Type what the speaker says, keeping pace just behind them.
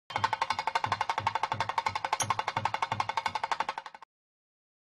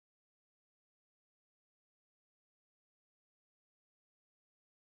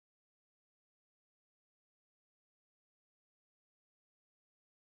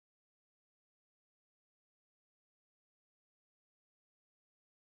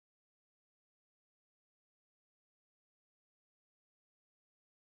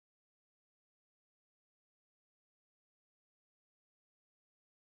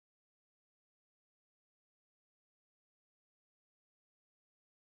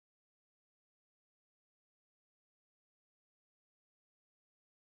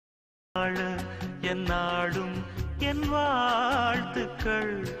என் நாடும் என்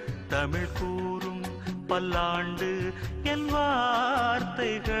வாழ்த்துக்கள் தமிழ் கூறும் பல்லாண்டு என்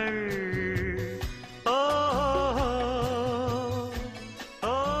வார்த்தைகள். ஓ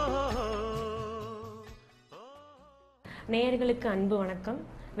நேயர்களுக்கு அன்பு வணக்கம்.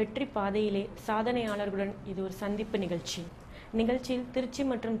 வெற்றி பாதையிலே சாதனையாளர்களுடன் இது ஒரு சந்திப்பு நிகழ்ச்சி. நிகழ்ச்சியில் திருச்சி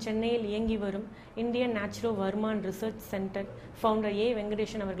மற்றும் சென்னையில் இயங்கி வரும் இந்தியன் நேச்சுரோ வர்மான் ரிசர்ச் சென்டர் ஃபவுண்டர் ஏ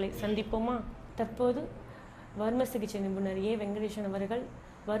வெங்கடேசன் அவர்களை சந்திப்போமா? தற்போது வர்ம சிகிச்சை நிபுணர் ஏ வெங்கடேசன் அவர்கள்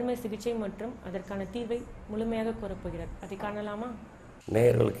வறுமை சிகிச்சை மற்றும் அதற்கான தீர்வை முழுமையாக கூறப்போகிறார். அதை காணலாமா?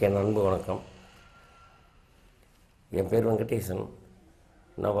 நேயர்களுக்கு என் அன்பு வணக்கம். என் பேர் வெங்கடேசன்.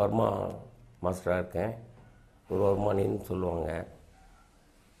 நான் வர்மா மாஸ்டராக இருக்கேன். ஒரு வர்மானின்னு சொல்லுவாங்க.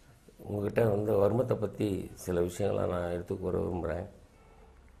 உங்கள்கிட்ட வர்மத்தை பற்றி சில விஷயங்களை நான் எடுத்து கூற விரும்புகிறேன்.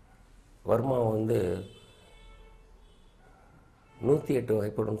 வர்மா 108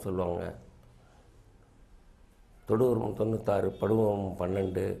 வகைப்படும் சொல்லுவாங்க. தொடுவர்மம் 96, படுவர்மம்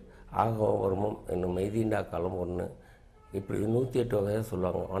 12, ஆகவ வர்மம் என்னும் மெய்தீண்டா காலம் 1, இப்படி 108 வகையாக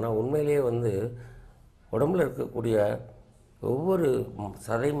சொல்லுவாங்க. ஆனால் உண்மையிலேயே உடம்பில் இருக்கக்கூடிய ஒவ்வொரு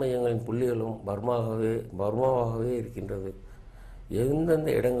சதை மையங்களின் புள்ளிகளும் வர்மாவாகவே இருக்கின்றது. எந்தெந்த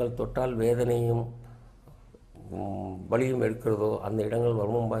இடங்கள் தொட்டால் வேதனையும் வலியும் எடுக்கிறதோ அந்த இடங்கள்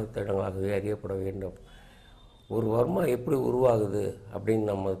வர்மம் பாதித்த இடங்களாகவே அறியப்பட வேண்டும். ஒரு வர்மா எப்படி உருவாகுது அப்படின்னு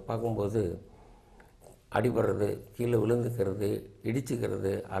நம்ம பார்க்கும்போது, அடிபடுறது, கீழே விழுந்துக்கிறது,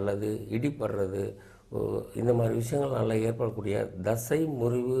 இடிச்சுக்கிறது அல்லது இடிப்படுறது, இந்த மாதிரி விஷயங்களால் ஏற்படக்கூடிய தசை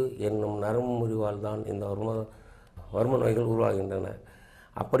முறிவு என்னும் நரம்பு முறிவால் தான் இந்த வர்ம நோய்கள் உருவாகின்றன.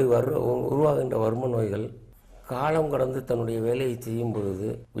 அப்படி உருவாகின்ற வர்ம நோய்கள் காலம் கடந்து தன்னுடைய வேலையை செய்யும் பொழுது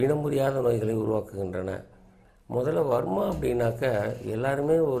இனமுறியாத நோய்களை உருவாக்குகின்றன. முதல்ல வர்மா அப்படின்னாக்க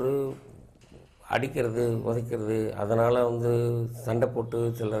எல்லாருமே ஒரு அடிக்கிறது, உதைக்கிறது, அதனால் சண்டை போட்டு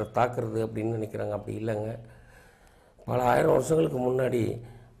சிலரை தாக்குறது அப்படின்னு நினைக்கிறாங்க. அப்படி இல்லைங்க. பல ஆயிரம் வருஷங்களுக்கு முன்னாடி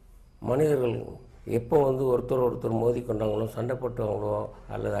மனிதர்கள் எப்போ ஒருத்தர் மோதி கொண்டாங்களோ, சண்டை போட்டாங்களோ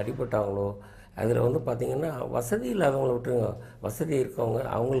அல்லது அடிபட்டாங்களோ, அதில் பார்த்திங்கன்னா வசதி இல்லாதவங்களை விட்டுருங்க, வசதி இருக்கவங்க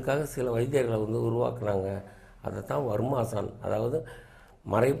அவங்களுக்காக சில வைத்தியர்களை உருவாக்குனாங்க. அதை தான் வர்மாசான், அதாவது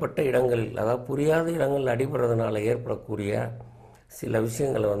மறைப்பட்ட இடங்கள், அதாவது புரியாத இடங்கள் அடிபடுறதுனால ஏற்படக்கூடிய சில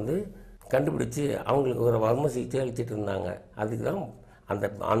விஷயங்களை கண்டுபிடிச்சி அவங்களுக்கு ஒரு வர்ம சிகிச்சை அளிச்சிட்டு இருந்தாங்க. அதுக்கு தான்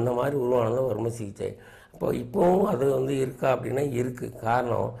அந்த மாதிரி உருவானது வர்ம சிகிச்சை. இப்போவும் அது இருக்கா அப்படின்னா இருக்குது.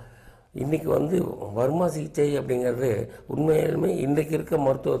 காரணம், இன்றைக்கி வர்ம சிகிச்சை அப்படிங்கிறது உண்மையிலுமே இன்றைக்கு இருக்க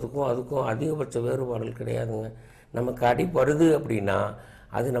மருத்துவத்துக்கும் அதுக்கும் அதிகபட்ச வேறுபாடுகள் கிடையாதுங்க. நமக்கு அடிபடுது அப்படின்னா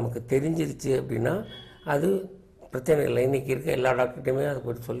அது நமக்கு தெரிஞ்சிருச்சு அப்படின்னா அது பிரச்சனை இல்லை. இன்றைக்கி இருக்க எல்லா டாக்டர்கிட்டையுமே அதை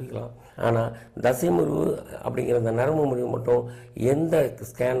போய்ட்டு சொல்லிக்கலாம். ஆனால் தசை முறிவு அப்படிங்கிற அந்த நரம்பு முறிவு மட்டும் எந்த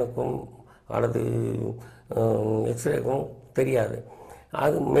ஸ்கேனுக்கும் அல்லது எக்ஸ்ரேக்கும் தெரியாது.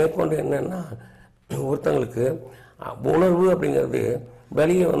 அது மேற்கொண்டு என்னென்னா, ஒருத்தங்களுக்கு உணர்வு அப்படிங்கிறது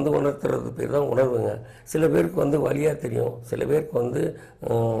வலியை உணர்த்துறது பேர் தான் உணர்வுங்க. சில பேருக்கு வலியாக தெரியும், சில பேருக்கு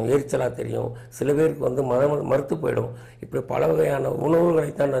எரிச்சலாக தெரியும், சில பேருக்கு மறுத்து போயிடும். இப்படி பல வகையான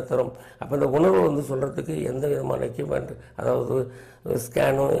உணர்வுகளைத்தான் தரும். அப்போ இந்த உணர்வு சொல்கிறதுக்கு எந்த விதமான எக்யூப்மெண்ட், அதாவது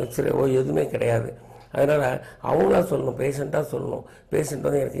ஸ்கேனோ எக்ஸ்ரேவோ எதுவுமே கிடையாது. அதனால் அவங்களா சொல்லணும், பேஷண்ட்டாக சொல்லணும். பேஷண்ட்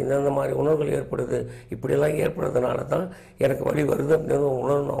எனக்கு இந்தந்த மாதிரி உணர்வுகள் ஏற்படுது, இப்படியெல்லாம் ஏற்படுறதுனால தான் எனக்கு வலி வருது அப்படின்னு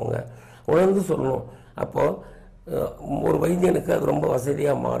உணரணும். அவங்க உணர்ந்து சொல்லணும். அப்போது ஒரு வைத்தியனுக்கு அது ரொம்ப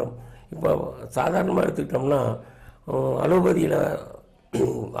வசதியாக மாறும். இப்போ சாதாரணமாக எடுத்துக்கிட்டோம்னா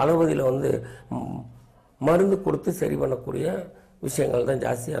அலோபதியில் மருந்து கொடுத்து சரி பண்ணக்கூடிய விஷயங்கள் தான்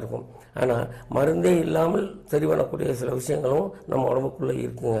ஜாஸ்தியாக இருக்கும். ஆனால் மருந்தே இல்லாமல் சரி பண்ணக்கூடிய சில விஷயங்களும் நம்ம உடம்புக்குள்ளே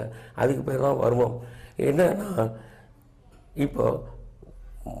இருக்குங்க. அதுக்கு பேர் தான் வர்மம். என்னன்னா, இப்போ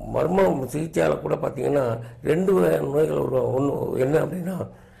வர்மம் சிகிச்சையால் கூட பார்த்திங்கன்னா 2 வகையான நோய்கள் உருவாகும். ஒன்று என்ன அப்படின்னா,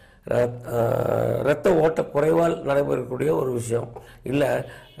 இரத்த ஓட்ட குறைவால் நடைபெறக்கூடிய ஒரு விஷயம். இல்லை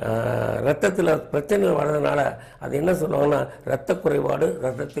இரத்தத்தில் பிரச்சனைகள் வர்றதுனால அது என்ன சொல்லுவாங்கன்னா இரத்த குறைபாடு,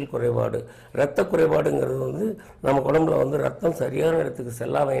 இரத்தத்தில் குறைபாடு. இரத்த குறைபாடுங்கிறது நம்ம உடம்புல ரத்தம் சரியான இடத்துக்கு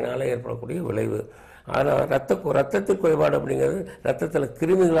செல்லாமையினால் ஏற்படக்கூடிய விளைவு. ஆனால் இரத்தத்தில் குறைபாடு அப்படிங்கிறது இரத்தத்தில்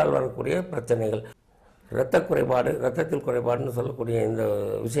கிருமிகளால் வரக்கூடிய பிரச்சனைகள். இரத்த குறைபாடு, இரத்தத்தில் குறைபாடுன்னு சொல்லக்கூடிய இந்த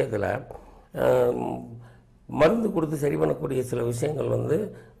விஷயத்தில் மருந்து கொடுத்து சரி பண்ணக்கூடிய சில விஷயங்கள்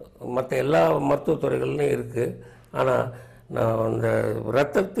மற்ற எல்லா மருத்துவத்துறைகள்லையும் இருக்குது. ஆனால் நான் இந்த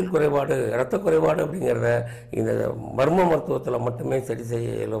இரத்த குறைபாடு அப்படிங்கிறத இந்த வர்ம மருத்துவத்தில் மட்டுமே சரி செய்ய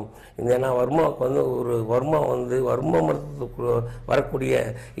இயலும். ஏன்னா வர்மாவுக்கு ஒரு வர்ம மருத்துவத்துக்கு வரக்கூடிய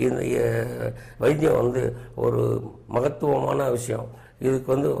இந்த வைத்தியம் ஒரு மகத்துவமான விஷயம்.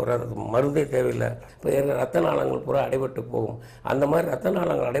 இதுக்கு ஒரு மருந்தே தேவையில்லை. இப்போ ரத்த நாளங்கள் பூரா அடைபட்டு போகும். அந்த மாதிரி ரத்த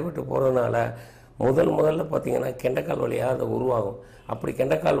நாளங்கள் அடைபட்டு போகிறதுனால முதல்ல பார்த்திங்கன்னா கெண்டைக்கால் வழியாக அது உருவாகும். அப்படி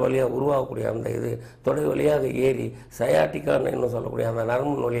கெண்டைக்கால் வழியாக உருவாகக்கூடிய அந்த இது தொடை வழியாக ஏறி சயாட்டிக்கான்னு இன்னும் சொல்லக்கூடிய அந்த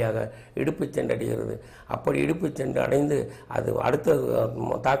நரம்பின் வழியாக இடுப்பு சென்றடைகிறது. அப்படி இடுப்பு சென்று அடைந்து அது அடுத்த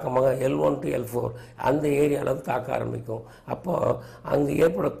தாக்கமாக L1 to L4 அந்த ஏரியாவில் தாக்க ஆரம்பிக்கும். அப்போ அங்கே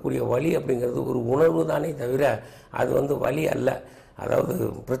ஏற்படக்கூடிய வலி அப்படிங்கிறது ஒரு உணர்வு தானே தவிர அது வலி அல்ல. அதாவது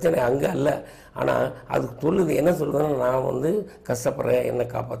பிரச்சனை அங்கே அல்ல. ஆனால் அது சொல்லுது, என்ன சொல்லுதுன்னா, நான் கஷ்டப்படுறேன், என்னை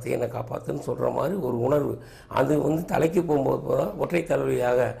காப்பாற்றுன்னு சொல்கிற மாதிரி ஒரு உணர்வு. அது தலைக்கு போகும்போது தான் ஒற்றை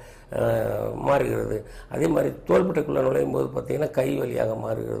தலைவலியாக மாறுகிறது. அதே மாதிரி தோள்பட்டைக்குள்ளே நுழையும் போது பார்த்திங்கன்னா கை வலியாக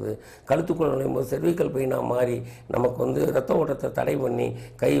மாறுகிறது. கழுத்துக்குள்ளே நுழையும் போது செர்விக்கல் பெயினாக மாறி நமக்கு ரத்த ஓட்டத்தை தடை பண்ணி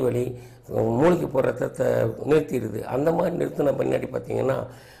கை வலி, மூளைக்கு போகிற ரத்தத்தை நிறுத்திடுது. அந்த மாதிரி நிறுத்தின பின்னாடி பார்த்திங்கன்னா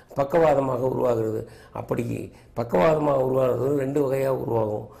பக்கவாதமாக உருவாகிறது. அப்படி பக்கவாதமாக உருவாகிறது 2 வகையாக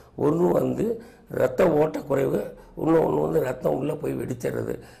உருவாகும். ஒன்று ரத்த ஓட்ட குறைவு, இன்னொன்று ரத்தம் உள்ளே போய்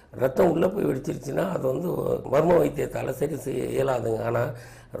வெடிச்சிடுறது. ரத்தம் உள்ளே போய் வெடிச்சிருச்சுன்னா அது மர்ம வைத்தியத்தால் சரி செய்ய இயலாதுங்க. ஆனால்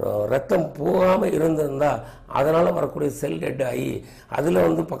ரத்தம் போகாமல் இருந்திருந்தால் அதனால் வரக்கூடிய செல் டெட் ஆகி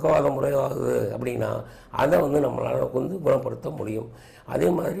அதில் பக்கவாதம் முறையாகுது அப்படின்னா அதை நம்மளால் குணப்படுத்த முடியும். அதே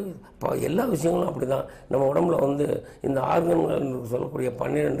மாதிரி எல்லா விஷயங்களும் அப்படி தான். நம்ம உடம்புல இந்த ஆர்கன்கள் சொல்லக்கூடிய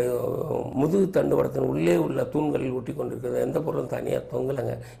 12 முதுகு தண்டுவடத்தின் உள்ளே உள்ள தூண்களில் ஊட்டி கொண்டிருக்கிறது. எந்த பொருளும் தனியாக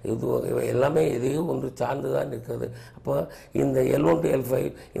தொங்கலைங்க. இது எல்லாமே எதையோ ஒன்று சார்ந்து தான் இருக்கிறது. அப்போ இந்த L1 to L5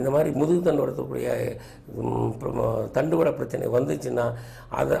 இந்த மாதிரி முதுகு தண்டுவடத்துக்குரிய தண்டுவட பிரச்சனை வந்துச்சுன்னா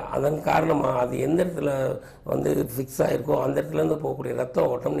அதன் காரணமாக அது எந்த இடத்துல ஃபிக்ஸ் ஆகிருக்கோ அந்த இடத்துலேருந்து போகக்கூடிய ரத்த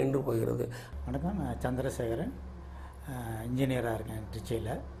ஓட்டம் நின்று போகிறது. வணக்கம், நான் சந்திரசேகரன், இன்ஜினியராக இருக்கேன்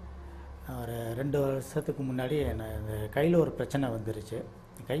திருச்சியில். ஒரு 2 வருஷத்துக்கு முன்னாடி இந்த கையில் ஒரு பிரச்சனை வந்துருச்சு.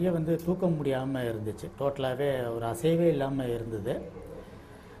 கையை தூக்க முடியாமல் இருந்துச்சு. டோட்டலாகவே ஒரு அசைவே இல்லாமல் இருந்தது.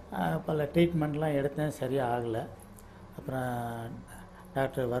 பல ட்ரீட்மெண்ட்லாம் எடுத்தேன், சரியாக ஆகலை. அப்புறம்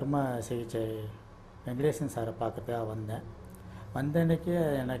டாக்டர் வர்மா சிகிச்சை வெங்கடேசன் சாரை பார்க்கறதுக்காக வந்த அன்றைக்கி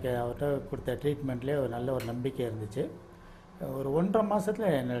எனக்கு அவர்கிட்ட கொடுத்த ட்ரீட்மெண்ட்லேயே ஒரு நல்ல ஒரு நம்பிக்கை இருந்துச்சு. ஒரு 1.5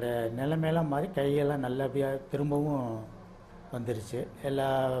 மாதத்தில் என்னோடய நிலைமையெல்லாம் மாறி கையெல்லாம் நல்லபடியாக திரும்பவும் வந்துருச்சு. எல்லா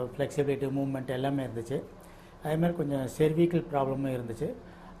ஃப்ளெக்சிபிலிட்டி, மூவ்மெண்ட் எல்லாமே இருந்துச்சு. அதேமாதிரி கொஞ்சம் செர்விக்கல் ப்ராப்ளமும் இருந்துச்சு.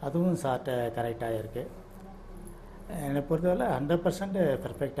 அதுவும் சார்ட்ட கரெக்டாக இருக்குது. என்னை பொறுத்தவரை 100%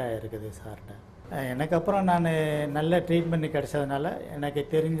 பெர்ஃபெக்டாக இருக்குது சார்ட்ட. எனக்கு அப்புறம் நான் நல்ல ட்ரீட்மெண்ட் கிடைச்சதுனால எனக்கு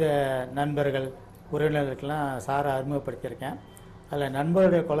தெரிஞ்ச நண்பர்கள், உறவினர்களுக்கெல்லாம் சாரை அறிமுகப்படுத்தியிருக்கேன். அதில்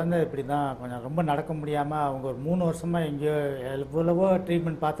நண்பருடைய குழந்தை இப்படி தான் கொஞ்சம் ரொம்ப நடக்க முடியாமல் அவங்க ஒரு 3 வருஷமாக எங்கேயோ எவ்வளவோ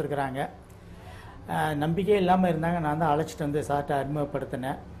ட்ரீட்மெண்ட் பார்த்துருக்குறாங்க. நம்பிக்கையே இல்லாமல் இருந்தாங்க. நான் தான் அழைச்சிட்டு சார்ட்ட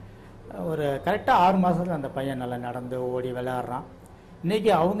அறிமுகப்படுத்தினேன். ஒரு கரெக்டாக 6 மாதத்தில் அந்த பையன் நல்லா நடந்து ஓடி விளையாடுறான்.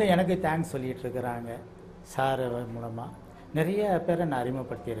 இன்றைக்கி அவங்க எனக்கு தேங்க்ஸ் சொல்லிகிட்டு இருக்கிறாங்க. சார் மூலமாக நிறைய பேரை நான்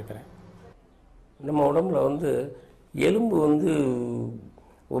அறிமுகப்படுத்தியிருக்கிறேன். நம்ம உடம்புல எலும்பு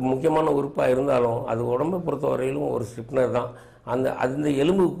ஒரு முக்கியமான உறுப்பாக இருந்தாலும் அது உடம்பை பொறுத்த வரையிலும் ஒரு ஸ்டிப்னர் தான். அந்த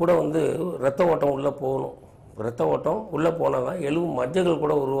எலும்புக்கு கூட ரத்த ஓட்டம் உள்ளே போகணும். ரத்த ஓட்டம் உள்ளே போனால் தான் எலும்பு மஜ்ஜைகள்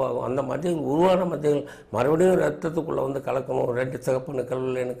கூட உருவாகும். அந்த மஜ்ஜைகள் உருவான மஜ்ஜைகள் மறுபடியும் ரத்தத்துக்குள்ளே கலக்கணும். ரெட், சிகப்பு அணுக்கள்,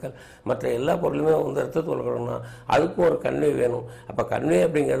 வெள்ளை அணுக்கள், மற்ற எல்லா பொருளுமே ரத்தத்துக்குள்ள கலக்கணும்னா அதுக்கும் ஒரு கன்வே வேணும். அப்போ கன்வே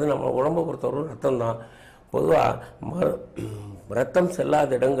அப்படிங்கிறது நம்ம உடம்பை பொறுத்தவரை ரத்தம் தான். பொதுவாக ரத்தம்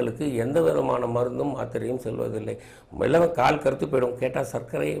செல்லாத இடங்களுக்கு எந்த விதமான மருந்தும் மாத்திரையும் செல்வதில்லை. எல்லாமே கால் கருத்து போயிடும். கேட்டால்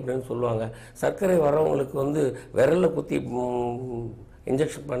சர்க்கரை அப்படின்னு சொல்லுவாங்க. சர்க்கரை வரவங்களுக்கு விரலில் குத்தி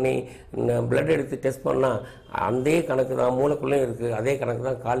இன்ஜெக்ஷன் பண்ணி பிளட் எடுத்து டெஸ்ட் பண்ணால் அதே கணக்கு தான் மூளைக்குள்ளேயும் இருக்குது, அதே கணக்கு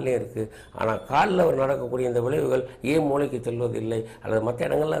தான் கால்லையும் இருக்குது. ஆனால் காலில் நடக்கக்கூடிய இந்த விளைவுகள் ஏன் மூளைக்கு செல்வதில்லை அல்லது மற்ற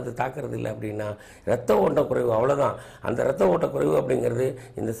இடங்களில் அது தாக்கிறது இல்லை அப்படின்னா இரத்த ஓட்ட குறைவு, அவ்வளோதான். அந்த இரத்த ஓட்ட குறைவு அப்படிங்கிறது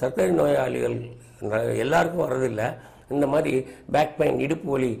இந்த சர்க்கரை நோயாளிகள் எல்லாருக்கும் வர்றதில்லை. இந்த மாதிரி பேக் பெயின், இடுப்பு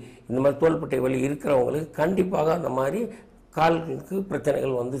வலி, இந்த மாதிரி தோள்பட்டை வலி இருக்கிறவங்களுக்கு கண்டிப்பாக அந்த மாதிரி காலுக்கு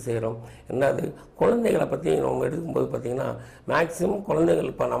பிரச்சனைகள் சேரும். என்னது குழந்தைகளை பற்றி நம்ம எடுக்கும்போது பார்த்திங்கன்னா மேக்ஸிமம் குழந்தைகள்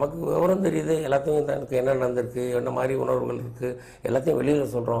இப்போ நமக்கு விவரம் தெரியுது, எல்லாத்தையும் தனக்கு என்ன நடந்திருக்கு, என்ன மாதிரி உணர்வுகள் இருக்குது, எல்லாத்தையும்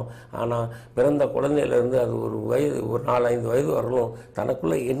வெளியில் சொல்கிறோம். ஆனால் பிறந்த குழந்தையிலேருந்து அது ஒரு வயது, ஒரு 4-5 வயது வரலும்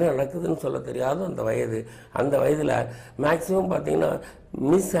தனக்குள்ளே என்ன நடக்குதுன்னு சொல்ல தெரியாத அந்த வயது. அந்த வயதில் மேக்ஸிமம் பார்த்திங்கன்னா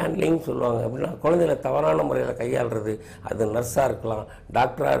மிஸ் ஹேண்ட்லிங் சொல்லுவாங்க. அப்படின்னா குழந்தைகளை தவறான முறையில் கையாளுறது. அது நர்ஸாக இருக்கலாம்,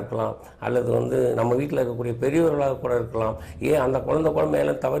 டாக்டராக இருக்கலாம், அல்லது நம்ம வீட்டில் இருக்கக்கூடிய பெரியவர்களாக கூட இருக்கலாம். ஏன் அந்த குழந்தை கூட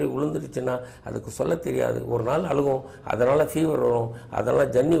மேலே தவறி விழுந்துருச்சுன்னா அதுக்கு சொல்ல தெரியாது. ஒரு நாள் அழுகும், அதனால் ஃபீவர் வரும்,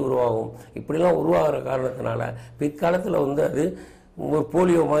 அதனால் ஜன்னி உருவாகும். இப்படிலாம் உருவாகிற காரணத்தினால பிற்காலத்தில் அது ஒரு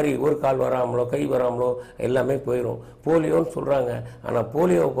போலியோ மாதிரி ஒரு கால் வராமலோ கை வராமலோ எல்லாமே போயிடும். போலியோன்னு சொல்கிறாங்க. ஆனால்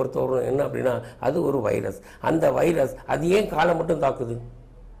போலியோவை பொறுத்தவரை என்ன அப்படின்னா அது ஒரு வைரஸ். அந்த வைரஸ் அது ஏன் காலை மட்டும் தாக்குது?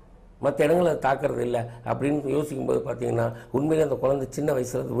 மற்ற இடங்களை தாக்குறது இல்லை அப்படின்னு யோசிக்கும்போது பார்த்தீங்கன்னா உண்மையிலே அந்த குழந்தை சின்ன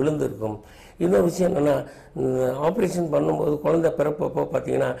வயசில் விழுந்து இருக்கும். இன்னொரு விஷயம் என்னென்னா, ஆப்ரேஷன் பண்ணும்போது குழந்தை பிறப்பப்போ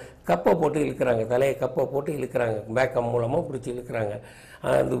பார்த்தீங்கன்னா கப்பை போட்டு இழுக்கிறாங்க, தலையை கப்பை போட்டு இழுக்கிறாங்க, பேக்கம் மூலமாக பிடிச்சி இழுக்கிறாங்க.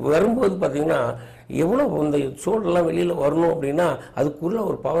 அது வரும்போது பார்த்தீங்கன்னா எவ்வளோ இந்த சோடெல்லாம் வெளியில் வரணும் அப்படின்னா அதுக்குள்ளே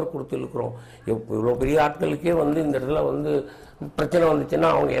ஒரு பவர் கொடுத்து இழுக்கிறோம். இவ்வளோ பெரிய ஆட்களுக்கே வந்து இந்த இடத்துல வந்து பிரச்சனை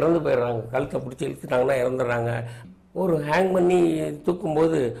வந்துச்சுன்னா அவங்க இறந்து போயிடுறாங்க, கழுத்தை பிடிச்சி இழுத்துட்டாங்கன்னா இறந்துடுறாங்க. ஒரு ஹேங் பண்ணி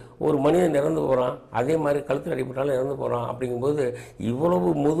தூக்கும்போது ஒரு மனிதன் இறந்து போகிறான், அதே மாதிரி கழுத்தில் அடிப்பட்டாலும் இறந்து போகிறான். அப்படிங்கும்போது இவ்வளவு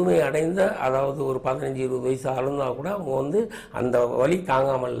முதுமை அடைந்த, அதாவது ஒரு 15-20 வயசு ஆளுந்தா கூட அவங்க வந்து அந்த வலி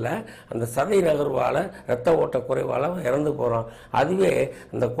தாங்காமல் இல்லை, அந்த சதை நகர்வால் ரத்த ஓட்ட குறைவால் இறந்து போகிறான். அதுவே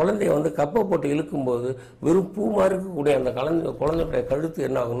அந்த குழந்தைய வந்து கப்பை போட்டு இழுக்கும்போது வெறும் பூ மாதிரி இருக்கக்கூடிய அந்த குழந்தையுடைய கழுத்து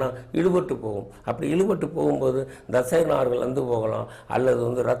என்ன ஆகும்னா இழுபட்டு போகும். அப்படி இழுபட்டு போகும்போது தசை நார்கள் இறந்து போகலாம், அல்லது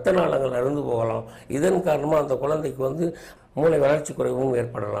வந்து ரத்த நாளங்கள் இறந்து போகலாம். இதன் காரணமாக அந்த குழந்தைக்கு வந்து மூளை வளர்ச்சி குறைவும்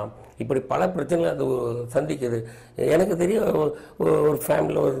ஏற்படலாம். இப்படி பல பிரச்சனைகள் அது சந்திக்குது. எனக்கு தெரிய ஒரு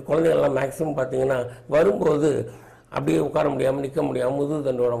ஃபேமிலியில் ஒரு குழந்தைகள்லாம் மேக்ஸிமம் பார்த்தீங்கன்னா வரும்போது அப்படியே உட்கார முடியாமல் நிற்க முடியாமல் முதுகு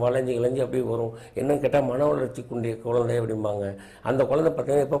தண்டோட வளைஞ்சி அப்படியே வரும். என்னன்னு கேட்டால் மன வளர்ச்சி குண்டிய குழந்தை அப்படிம்பாங்க. அந்த குழந்தை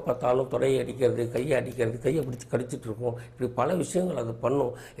பார்த்தீங்கன்னா எப்போ பார்த்தாலும் தொடையை அடிக்கிறது, கையை அடிக்கிறது, கையை பிடிச்சி கடிச்சிட்டு இருக்கும். இப்படி பல விஷயங்கள் அது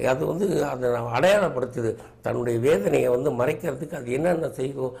பண்ணும். அது வந்து அதை அடையாளப்படுத்துது. தன்னுடைய வேதனையை வந்து மறைக்கிறதுக்கு அது என்னென்ன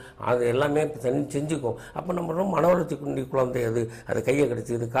செய்யும் அது எல்லாமே செஞ்சுக்கும். அப்போ நம்ம மன வளர்ச்சி குண்டி குழந்தை அது கையை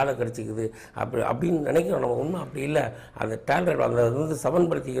கடிச்சிக்குது, காலை கடிச்சிக்குது அப்படின்னு நினைக்கிறோம். நம்ம ஒன்றும் அப்படி இல்லை. அதை டேலண்ட் அதை வந்து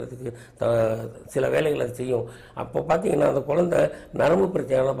சமன்படுத்திக்கிறதுக்கு சில வேலைகளை அது செய்யும். அப்போ பார்த்தீங்கன்னா அந்த குழந்தை நரம்பு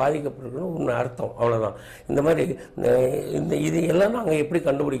பிரச்சனையால் பாதிக்கப்பட்டிருக்குன்னு ஒன்று அர்த்தம், அவ்வளோதான். இந்த மாதிரி இது எல்லாம் நாங்கள் எப்படி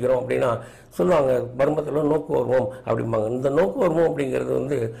கண்டுபிடிக்கிறோம் அப்படின்னா சொல்லுவாங்க, மர்மத்தில் நோக்கு வருவோம் அப்படிம்பாங்க. இந்த நோக்கு வருவோம் அப்படிங்கிறது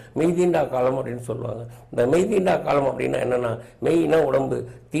வந்து மெய்தீண்டா காலம் அப்படின்னு சொல்லுவாங்க. இந்த மெய்தீண்டா காலம் அப்படின்னா என்னென்னா, மெய்னா உடம்பு,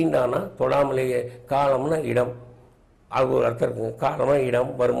 தீண்டானா தொடாமலேயே, காலம்னா இடம், அது ஒரு அர்த்தம் இருக்குங்க. காலமாக இடம்,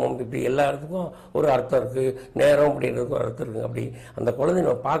 வருமம், இப்படி எல்லா இடத்துக்கும் ஒரு அர்த்தம் இருக்குது. நேரம் அப்படின்றதுக்கும் ஒரு அர்த்தம் இருக்குங்க. அப்படி அந்த குழந்தைய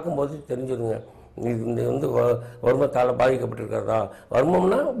நம்ம பார்க்கும்போது தெரிஞ்சுருங்க, இது வந்து வர்மத்தால் பாதிக்கப்பட்டிருக்கிறதா,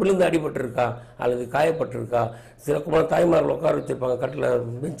 வர்மம்னா விழுந்து அடிபட்டிருக்கா அல்லது காயப்பட்டிருக்கா. சில தாய்மார்கள் உட்கார வச்சுருப்பாங்க, கட்டில்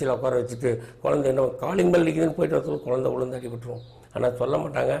பெஞ்சில் உட்கார வச்சுட்டு குழந்தை என்ன காலிங் பெல் அடிக்குதுன்னு போயிட்டு வரதுக்கு குழந்தை விழுந்து அடிபட்டுரும். ஆனால் சொல்ல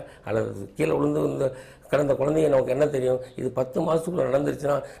மாட்டாங்க. அல்லது கீழே விழுந்து இந்த கிடந்த குழந்தைங்க நமக்கு என்ன தெரியும், இது 10 மாதத்துக்குள்ளே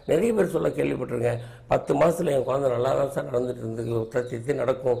நடந்துருச்சுன்னா நிறைய பேர் சொல்ல கேள்விப்பட்டிருக்கேன். 10 மாதத்தில் என் குழந்தை நல்லா தான் சார் நடந்துட்டு இருந்து தத்தி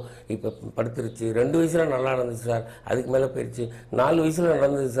நடக்கும், இப்போ படுத்துருச்சு. 2 வயசில் நல்லா நடந்துச்சு சார், அதுக்கு மேலே போயிடுச்சு. 4 வயசில்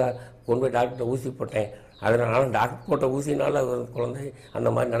நடந்துச்சு சார், கொண்டு போய் டாக்டர்கிட்ட ஊசி போட்டேன். அதனால டாக்டர் போட்ட ஊசினால குழந்தை அந்த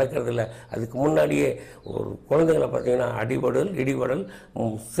மாதிரி நடக்கிறதில்ல. அதுக்கு முன்னாடியே ஒரு குழந்தைகளை பார்த்தீங்கன்னா அடிபடல், இடிபடல்,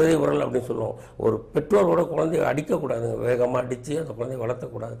 சிதைவுறல் அப்படின்னு சொல்லுவோம். ஒரு பெற்றோரோட குழந்தைய அடிக்கக்கூடாதுங்க, வேகமாக அடித்து அந்த குழந்தைய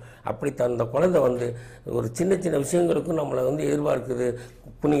வளர்த்தக்கூடாது. அப்படி அந்த குழந்தை வந்து ஒரு சின்ன சின்ன விஷயங்களுக்கும் நம்மளை வந்து எதிர்பார்க்குது.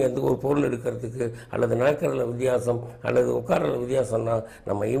 புண்ணியத்துக்கு ஒரு பொருள் எடுக்கிறதுக்கு அல்லது நடக்கிறதுல வித்தியாசம் அல்லது உட்காரல வித்தியாசம்னா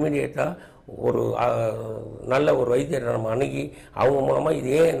நம்ம இமீடியட்டாக ஒரு நல்ல ஒரு வைத்தியரை நம்ம அணுகி அவங்க மூலமாக இது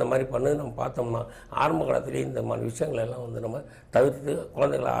ஏன் இந்த மாதிரி பண்ணு நம்ம பார்த்தோம்னா ஆரம்ப காலத்திலேயே இந்த மாதிரி விஷயங்கள் எல்லாம் வந்து நம்ம தவிர்த்து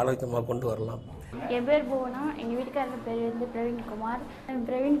குழந்தைகளை ஆரோக்கியமாக கொண்டு வரலாம். என் பேர் புவனா, எங்கள் வீட்டுக்காரர் பேர் வந்து பிரவீன்குமார்.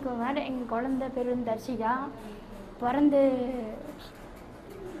 எங்கள் குழந்தை பேர் வந்து தர்ஷிகா.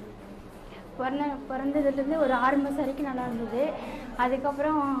 பிறந்ததுலேருந்து ஒரு 6 மாதம் வரைக்கும் நல்லா இருந்தது.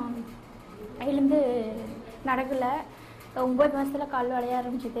 அதுக்கப்புறம் அதுலேருந்து நடக்கலை. 9 மாதத்தில் கால் வளைய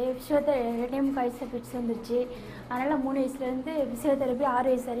ஆரம்பிச்சிது. ஃபிசியோதெரபி 2 வயசில் ஃபிட்ஸ் வந்துருச்சு. அதனால் 3 வயசுலேருந்து ஃபிசியோதெரபி 6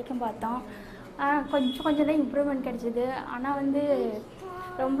 வயசு வரைக்கும் பார்த்தோம். கொஞ்சம் தான் இம்ப்ரூவ்மெண்ட் கிடச்சிது. ஆனால் வந்து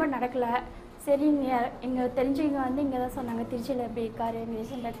ரொம்ப நடக்கலை. சரி, எங்கள் தெரிஞ்சவங்க வந்து இங்கே தான் சொன்னாங்க, திருச்சியில் எப்படி இருக்காரு,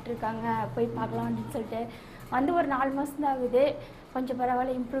 மெடிசன் டாக்டர் இருக்காங்க, போய் பார்க்கலாம் அப்படின்னு சொல்லிட்டு வந்து ஒரு 4 மாதம் தான் ஆகுது. கொஞ்சம்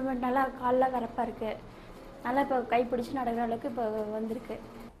பரவாயில்ல, இம்ப்ரூவ்மெண்ட், நல்லா காலெலாம் கரப்பாக இருக்குது. நல்லா இப்போ கைப்பிடிச்சி நடக்கிற அளவுக்கு இப்போ வந்திருக்கு.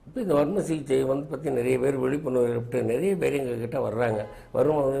 இப்போ இந்த வர்ம சிகிச்சை வந்து பற்றி நிறைய பேர் விழிப்புணர்வு ஏற்பட்டு நிறைய பேர் எங்ககிட்ட வர்றாங்க.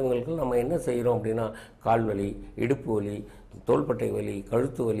 வருவங்களுக்கு நம்ம என்ன செய்கிறோம் அப்படின்னா, கால் வலி, இடுப்பு வலி, தோள்பட்டை வலி,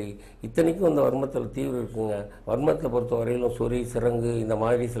 கழுத்து வலி, இத்தனைக்கும் இந்த வர்மத்தில் தீவிரம் இருக்குங்க. வர்மத்தில் பொறுத்த வரையிலும் சொறி, சிரங்கு, இந்த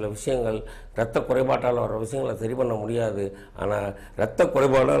மாதிரி சில விஷயங்கள் இரத்த குறைபாட்டால் வர விஷயங்களை சரி பண்ண முடியாது. ஆனால் இரத்த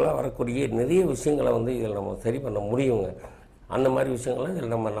குறைபாடால் வரக்கூடிய நிறைய விஷயங்களை வந்து இதில் நம்ம சரி பண்ண முடியுங்க. அந்த மாதிரி விஷயங்களை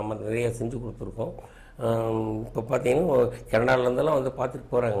இதில் நம்ம நிறைய செஞ்சு கொடுத்துருக்கோம். இப்போ பார்த்தீங்கன்னா கனடாவிலேருந்தெல்லாம் வந்து பார்த்துட்டு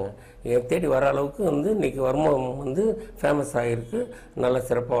போகிறாங்க. தேடி வர அளவுக்கு வந்து இன்றைக்கி வர்மம் வந்து ஃபேமஸ் ஆகிருக்கு, நல்ல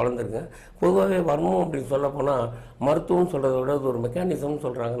சிறப்பாக வளர்ந்துருங்க. பொதுவாகவே வர்மம் அப்படின்னு சொல்ல போனால் மருத்துவம் சொல்கிறத விட அது ஒரு மெக்கானிசம்னு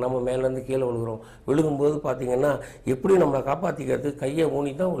சொல்கிறாங்க. நம்ம மேலேருந்து கீழே விழுகிறோம். விழுகும்போது பார்த்திங்கன்னா எப்படி நம்மளை காப்பாற்றிக்கிறது, கையை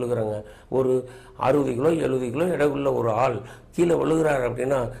ஊனி தான் விழுகிறாங்க. ஒரு 60 கிலோ 70 கிலோ எடையுள்ள ஒரு ஆள் கீழே விழுகிறார்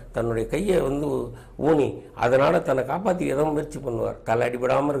அப்படின்னா தன்னுடைய கையை வந்து ஊனி அதனால் தன்னை காப்பாற்றிக்க தான் முயற்சி பண்ணுவார். தலை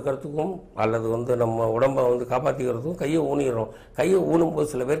அடிபடாமல் இருக்கிறதுக்கும் அல்லது வந்து நம்ம உடம்பை வந்து காப்பாற்றிக்கிறதும் கையை ஊனிடுறோம். கையை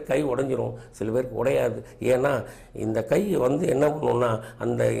ஊனும்போது சில பேர் கை உடைஞ்சிரும், சில பேருக்கு உடையாது. ஏன்னா இந்த கை வந்து என்ன பண்ணணும்னா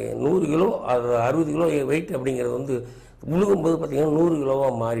அந்த 100 கிலோ அது 60 கிலோ வெயிட் அப்படிங்கிறது வந்து விழுகும்போது பார்த்திங்கன்னா 100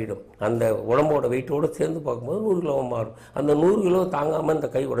 கிலோவாக மாறிடும். அந்த உடம்போட வெயிட்டோடு சேர்ந்து பார்க்கும்போது 100 கிலோவாக மாறும். அந்த 100 கிலோ தாங்காமல் இந்த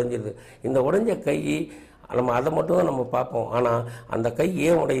கை உடைஞ்சிருது. இந்த உடைஞ்ச கை நம்ம அதை மட்டும் தான் நம்ம பார்ப்போம். ஆனால் அந்த கை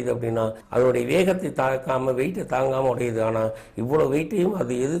ஏன் உடையுது அப்படின்னா அதனுடைய வேகத்தை தாக்காமல் வெயிட்டை தாங்காமல் உடையுது. ஆனால் இவ்வளோ வெயிட்டையும்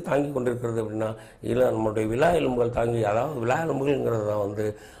அது எது தாங்கி கொண்டிருக்கிறது அப்படின்னா இல்லை நம்மளுடைய விலா எலும்புகள் தாங்கி, அதாவது விலா எலும்புகள்ங்கிறது தான் வந்து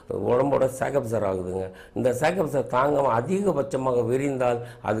உடம்போட சேகப்சர் ஆகுதுங்க. இந்த சேகப்சர் தாங்காமல் அதிகபட்சமாக விரிந்தால்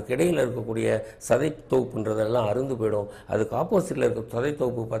அதுக்கு இடையில் இருக்கக்கூடிய சதை தொகுப்புன்றதெல்லாம் அருந்து போயிடும். அதுக்கு ஆப்போசிட்டில் இருக்க சதை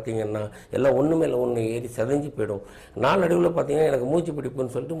தொகுப்பு பார்த்திங்கன்னா எல்லாம் ஒன்று மேலே ஒன்று ஏறி செதஞ்சு போயிடும். நாளடைவில் பார்த்திங்கன்னா எனக்கு மூச்சு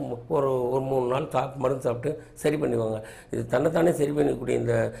பிடிப்புன்னு சொல்லிட்டு ஒரு 3 நாள் மருந்து சாப்பிட்டு சரி பண்ணிக்குவாங்க. இது தன்னைத்தானே சரி பண்ணிக்கூடிய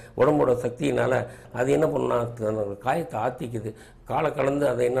இந்த உடம்போட சக்தியினால் அது என்ன பண்ணுன்னா காயத்தை ஆற்றிக்குது. காலை கலந்து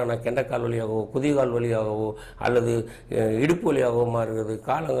அதை என்னன்னா கெண்டைக்கால் வழியாகவோ குதிகால் வழியாகவோ அல்லது இடுப்பு வழியாகவோ மாறுகிறது.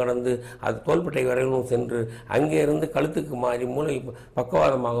 காலம் கடந்து அது தோள்பட்டை வரையிலும் சென்று அங்கே இருந்து கழுத்துக்கு மாறி மூளை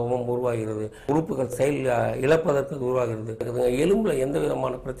பக்கவாதமாகவும் உருவாகிறது. உறுப்புகள் செயல் இழப்பதற்கு உருவாகிறது. எலும்பில் எந்த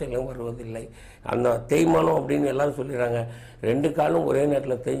விதமான பிரச்சனையும் வருவதில்லை. அந்த தேய்மானம் அப்படின்னு எல்லாரும் சொல்லிடுறாங்க. 2 காலும் ஒரே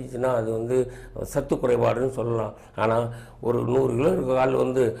நேரத்தில் தேய்ஞ்சிச்சுன்னா அது வந்து சத்து குறைபாடுன்னு சொல்லலாம். ஆனால் ஒரு 100 கிலோ இருக்க கால்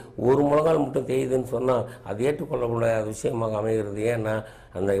வந்து ஒரு முழங்கால் மட்டும் தேயுதுன்னு சொன்னால் அது ஏற்றுக்கொள்ள முடியாத விஷயமாக அமைகிறது. ஏன்னா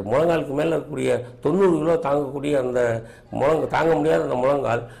அந்த முழங்காலுக்கு மேலே இருக்கக்கூடிய 90 கிலோ தாங்கக்கூடிய அந்த தாங்க முடியாத அந்த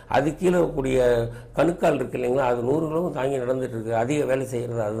முழங்கால் அது கீழே இருக்கக்கூடிய கணுக்கால் இருக்கு இல்லைங்களா, அது 100 கிலோவும் தாங்கி நடந்துட்டு இருக்கு. அதிக வேலை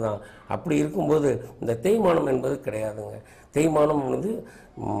செய்கிறது அதுதான். அப்படி இருக்கும்போது இந்த தேய்மானம் என்பது கிடையாதுங்க. தேய்மானம் வந்து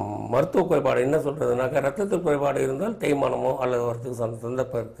மருத்துவ குறைபாடு என்ன சொல்கிறதுனாக்கா ரத்தத்தில் குறைபாடு இருந்தால் தேய்மானமோ அல்லது வரத்துக்கு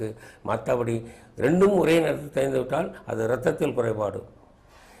சந்தர்ப்பம் இருக்குது. மற்றபடி ரெண்டும் ஒரே நேரத்தில் தேய்ந்து விட்டால் அது ரத்தத்தில் குறைபாடு.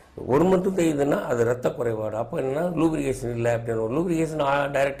 ஒரு மட்டும் தேயுதுன்னா அது ரத்த குறைபாடு. அப்போ என்னன்னா லூப்ரிகேஷன் இல்லை அப்படின்னு. லூப்ரிகேஷன்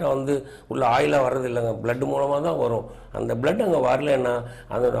டைரெக்டாக வந்து உள்ள ஆயிலாக வர்றது இல்லைங்க, பிளட் மூலமாக தான் வரும். அந்த பிளட் அங்கே வரலன்னா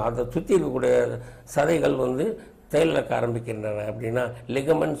அதை சுற்றி இருக்கக்கூடிய சதைகள் வந்து செயலிழக்க ஆரம்பிக்கின்றன. அப்படின்னா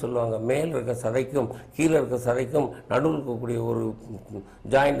லிகமெண்ட் சொல்லுவாங்க. மேல் இருக்க சதைக்கும் கீழே இருக்க சதைக்கும் நடுவில் இருக்கக்கூடிய ஒரு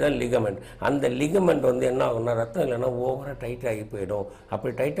ஜாயிண்ட் தான் லிகமெண்ட். அந்த லிகமெண்ட் வந்து என்ன ஆகும்னா ரத்தம் இல்லைன்னா ஓவராக டைட் ஆகி போயிடும்.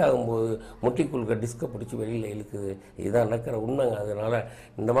 அப்படி டைட் ஆகும்போது முட்டிக்குள்க டிஸ்கை பிடிச்சி வெளியில் இழுக்குது. இதுதான் நடக்கிற உண்மைங்க. அதனால்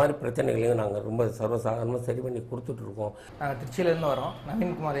இந்த மாதிரி பிரச்சனைகளையும் நாங்கள் ரொம்ப சர்வசாதாரணமாக சரி பண்ணி கொடுத்துட்ருக்கோம். நாங்கள் திருச்சியிலேருந்து வரோம்.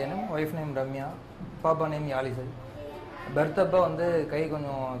 Naveenkumar name, wife name Ramya, பாப்பா நேம் யாலிசை. பர்த்தப்போ வந்து கை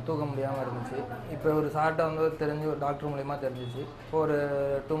கொஞ்சம் தூக்க முடியாமல் இருந்துச்சு. இப்போ ஒரு சார்ட்டை வந்து தெரிஞ்சு ஒரு டாக்டர் மூலிமா தெரிஞ்சிச்சு. இப்போ ஒரு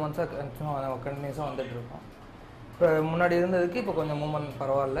 2 மந்த்ஸாக கண்டினியூஸாக வந்துட்டுருக்கோம். இப்போ முன்னாடி இருந்ததுக்கு இப்போ கொஞ்சம் மூமெண்ட்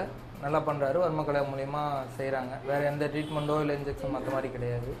பரவாயில்ல, நல்லா பண்ணுறாரு. வர்மக்கலை மூலிமா செய்கிறாங்க. வேறு எந்த ட்ரீட்மெண்ட்டோ இல்லை இன்ஜெக்ஷன் மற்ற மாதிரி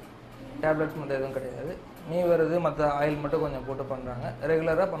கிடையாது, டேப்லெட்ஸ் மட்டும் எதுவும் கிடையாது. நீ வருது மற்ற ஆயில் மட்டும் கொஞ்சம் போட்டு பண்ணுறாங்க.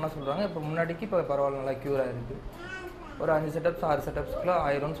 ரெகுலராக பண்ண சொல்கிறாங்க. இப்போ முன்னாடிக்கு இப்போ பரவாயில்ல, நல்லா க்யூராக இருக்குது. ஒரு 5 செட்டப்ஸ் 6 செட்டப்ஸ்க்குள்ள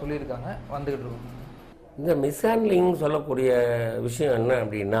ஆயிரும்னு சொல்லியிருக்காங்க. வந்துக்கிட்டு இருக்கோம். இந்த மிஸ்ஹேண்ட்லிங் சொல்லக்கூடிய விஷயம் என்ன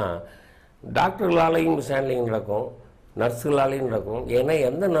அப்படின்னா டாக்டர்களாலையும் மிஸ்ஹேண்ட்லிங் நடக்கும், நர்ஸுகளாலையும் நடக்கும். ஏன்னா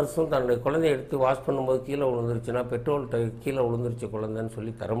எந்த நர்ஸும் தன்னுடைய குழந்தைய எடுத்து வாஷ் பண்ணும்போது கீழே விழுந்துருச்சுன்னா பெட்ரோல் கீழே விழுந்துருச்சு குழந்தைன்னு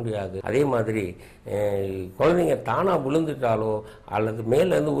சொல்லி தர முடியாது. அதே மாதிரி குழந்தைங்க தானாக விழுந்துட்டாலோ அல்லது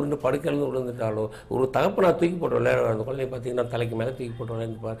மேலேருந்து உருண்டு படுக்கையிலேருந்து விழுந்துட்டாலோ ஒரு தகப்பனா தூக்கி போட்டு விளையாட அந்த குழந்தைய பார்த்தீங்கன்னா தலைக்கு மேலே தூக்கி போட்டு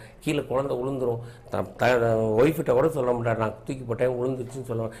விளையாண்டுப்பார். கீழே குழந்தை விழுந்துரும். ஒய்ஃபிட்ட கூட சொல்ல மாட்டார் நான் தூக்கி போட்டேன்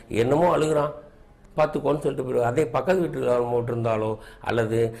விழுந்துருச்சுன்னு சொல்லுவான். என்னமோ அழுகிறான் பார்த்துக்கோன்னு சொல்லிட்டு போயிடுவோம். அதே பக்கத்து வீட்டில் போட்டிருந்தாலோ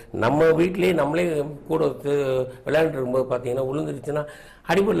அல்லது நம்ம வீட்டிலேயே நம்மளே கூட விளையாண்டு இருக்கும்போது பார்த்தீங்கன்னா விழுந்துருச்சுன்னா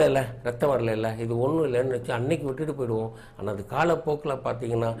அடிபடல இல்லை, ரத்தம் வரல இல்லை, இது ஒன்றும் இல்லைன்னு வச்சு அன்னைக்கு விட்டுட்டு போயிடுவோம். ஆனால் அது காலப்போக்கில்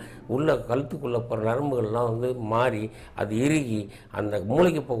பார்த்தீங்கன்னா உள்ள கழுத்துக்குள்ளே போகிற நரம்புகள்லாம் வந்து மாறி அது இறுகி அந்த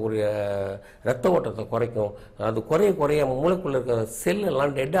மூளைக்கு போகக்கூடிய ரத்த ஓட்டத்தை குறைக்கும். அது குறைய மூளைக்குள்ளே இருக்கிற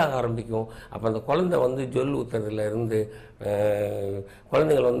செல்லெல்லாம் டெட்டாக ஆரம்பிக்கும். அப்போ அந்த குழந்தை வந்து ஜொல் ஊற்றுறதுல இருந்து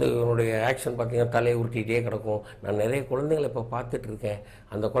குழந்தைகள் வந்து இவனுடைய ஆக்ஷன் பார்த்தீங்கன்னா தலையை உருட்டிகிட்டே கிடக்கும். நான் நிறைய குழந்தைகளை இப்போ பார்த்துட்ருக்கேன்.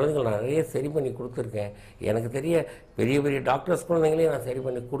 அந்த குழந்தைகள் நான் நிறைய சரி பண்ணி கொடுத்துருக்கேன். எனக்கு தெரிய பெரிய பெரிய டாக்டர்ஸ் குழந்தைங்களையும் நான் சரி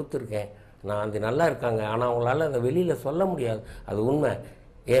பண்ணி கொடுத்துருக்கேன். நான் அது நல்லா இருக்காங்க. ஆனால் அவங்களால அதை வெளியில் சொல்ல முடியாது, அது உண்மை.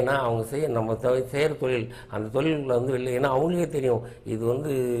 ஏன்னா அவங்க நம்ம செய்கிற தொழில் அந்த தொழில்களை வந்து வெளியே, ஏன்னா அவங்களுக்கே தெரியும் இது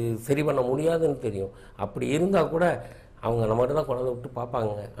வந்து சரி பண்ண முடியாதுன்னு தெரியும். அப்படி இருந்தால் கூட அவங்க நம்மகிட்ட தான் குழந்தை விட்டு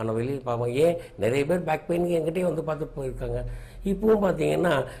பார்ப்பாங்க. ஆனால் வெளியில் பார்ப்பாங்க. ஏன் நிறைய பேர் பேக் பெயினுக்கு என்கிட்டே வந்து பார்த்துட்டு போயிருக்காங்க. இப்போவும்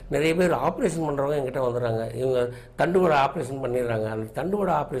பார்த்தீங்கன்னா நிறைய பேர் ஆப்ரேஷன் பண்ணுறவங்க என்கிட்ட வந்துடுறாங்க. இவங்க தண்டுவடை ஆப்ரேஷன் பண்ணிடுறாங்க. அந்த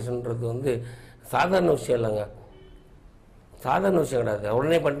தண்டுவடை ஆப்ரேஷன்ன்றது வந்து சாதாரண விஷயம் இல்லைங்க. சாதாரண விஷயம் கிடையாது.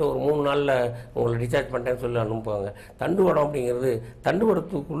 உடனே பண்ணிட்டு ஒரு 3 நாளில் உங்களை டிஸ்சார்ஜ் பண்ணிட்டேன்னு சொல்லி அனுப்புவாங்க. தண்டுவடம் அப்படிங்கிறது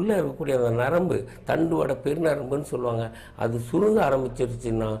தண்டுவடத்துக்குள்ளே இருக்கக்கூடிய அந்த நரம்பு, தண்டுவட பெருநரம்புன்னு சொல்லுவாங்க. அது சுருங்க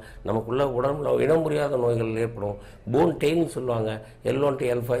ஆரம்பிச்சிருச்சுன்னா நமக்குள்ள உடம்புல இனம் புரியாத நோய்கள் ஏற்படும். போன் டெயில்னு சொல்லுவாங்க. L1 to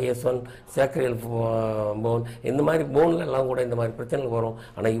L5, S1 sacral phone, இந்த மாதிரி போன்லாம் கூட இந்த மாதிரி பிரச்சனைகள் வரும்.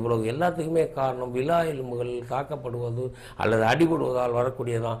 ஆனால் இவ்வளவு எல்லாத்துக்குமே காரணம் விலா எலும்புகள் தாக்கப்படுவது அல்லது அடிபடுவதால்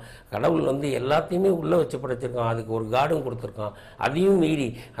வரக்கூடியதான். கடவுள் வந்து எல்லாத்தையுமே உள்ளே வச்சு படைச்சிருக்கான். அதுக்கு ஒரு கார்டும் கொடுத்துருக்கான். அதையும் மீறி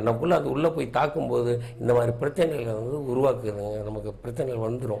நமக்குள்ள அது உள்ளே போய் தாக்கும்போது இந்த மாதிரி பிரச்சனைகளை வந்து உருவாக்குதுங்க. நமக்கு பிரச்சனைகள்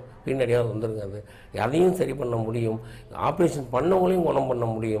வந்துடும், பின்னாடியாக வந்துருங்க. அது அதையும் சரி பண்ண முடியும். ஆப்ரேஷன் பண்ணவங்களையும் குணம் பண்ண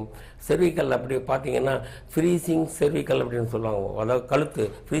முடியும். செர்விக்கல் அப்படி பார்த்தீங்கன்னா ஃப்ரீசிங் செர்விக்கல் அப்படின்னு சொல்லுவாங்க. அதாவது கழுத்து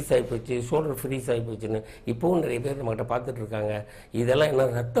ஃப்ரீஸ் ஆகி போச்சு, ஷோல்டர் ஃப்ரீஸ் ஆகி போச்சுன்னு இப்போவும் நிறைய பேர் நம்மகிட்ட பார்த்துட்டு இருக்காங்க. இதெல்லாம் என்ன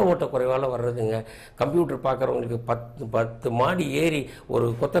ரத்த ஓட்ட குறைவால் வர்றதுங்க. கம்ப்யூட்டர் பார்க்குறவங்களுக்கு 10 மாடி ஏறி ஒரு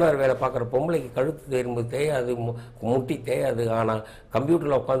கொத்தனார் வேலை பார்க்குற பொம்பளைக்கு கழுத்து எலும்பு தேயாது, முட்டி தேயாது. ஆனால்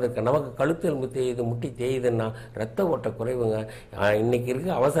கம்ப்யூட்டரில் உட்காந்துருக்க நமக்கு கழுத்து எலும்பு தேயுது, முட்டி தேயுதுன்னா ரத்த ஓட்ட குறைவுங்க. இன்றைக்கி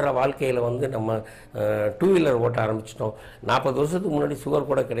இருக்க அவசர வாழ்க்கையில் வந்து நம்ம 2 வீலர் ஓட்ட ஆரம்பிச்சிட்டோம். 40 வருஷத்துக்கு முன்னாடி சுகர்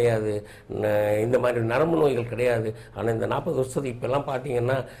கூட கிடையாது, இந்த மாதிரி நரம்பு நோய்கள் கிடையாது. ஆனால் இந்த 40 வருஷத்துக்கு இப்போல்லாம்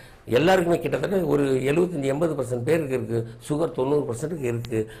பார்த்தீங்கன்னா எல்லாருக்குமே கிட்டத்தட்ட ஒரு 75-80% பேருக்கு இருக்குது, சுகர் 90%க்கு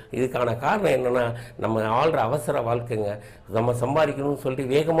இருக்குது. இதுக்கான காரணம் என்னென்னா நம்ம ஆள்ற அவசர வாழ்க்கைங்க. நம்ம சம்பாதிக்கணும்னு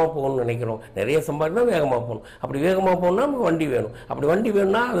சொல்லிட்டு வேகமாக போகணும்னு நினைக்கிறோம். நிறைய சம்பாதினா வேகமாக போகணும். அப்படி வேகமாக போகணுன்னா நமக்கு வண்டி வேணும். அப்படி வண்டி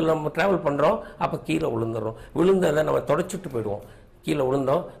வேணும்னா அதில் நம்ம ட்ராவல் பண்ணுறோம். அப்போ கீழே விழுந்துடுறோம். விழுந்ததை நம்ம தொடச்சிட்டு போயிடுவோம். கீழே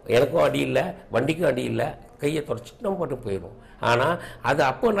விழுந்தோம், எனக்கும் அடி இல்லை, வண்டிக்கும் அடி இல்லை, கையை தொடச்சிட்டு நம்ம போட்டு போயிடுவோம். ஆனால் அது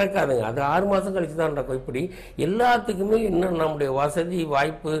அப்போ நடக்காதுங்க. அது 6 மாதம் கழிச்சு தான் நடக்கும். இப்படி எல்லாத்துக்குமே இன்னும் நம்முடைய வசதி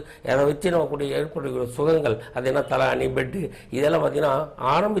வாய்ப்பு அதை வச்சு நம்ம ஏற்படக்கூடிய சுகங்கள், அது என்ன தலாணி பெட்டு இதெல்லாம் பார்த்திங்கன்னா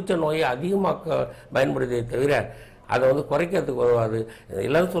ஆரம்பித்த நோயை அதிகமாக்க பயன்படுதே தவிர அதை வந்து குறைக்கிறதுக்கு வருவாது.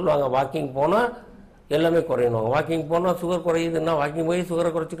 எல்லோரும் சொல்லுவாங்க வாக்கிங் போனால் எல்லாமே குறையணும், வாக்கிங் போனால் சுகர் குறையுதுன்னா வாக்கிங் போய்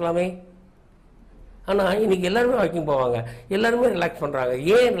சுகரை குறைச்சிக்கலாமே. ஆனால் இன்றைக்கி எல்லாருமே வாக்கிங் போவாங்க, எல்லாருமே ரிலாக்ஸ் பண்ணுறாங்க.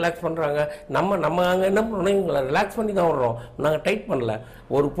 ஏன் ரிலாக்ஸ் பண்ணுறாங்க? நம்ம அங்கே என்ன பண்ணுறோம், இவங்களை ரிலாக்ஸ் பண்ணி தான் விடுறோம், நாங்கள் டைட் பண்ணல.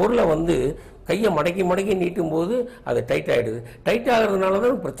 ஒரு பொருளை வந்து கையை மடக்கி நீட்டும் போது அது டைட் ஆகிடுது. டைட் ஆகிறதுனால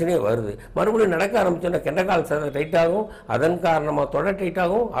தான் பிரச்சனையே வருது. மறுபடியும் நடக்க ஆரம்பிச்சோன்னா கெண்டக்கால் சதை டைட் ஆகும், அதன் காரணமாக தொடை டைட்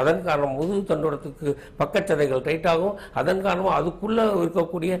ஆகும், அதன் காரணம் முதுகு தண்டுவடத்துக்கு பக்கச்சதைகள் டைட் ஆகும், அதன் காரணமாக அதுக்குள்ளே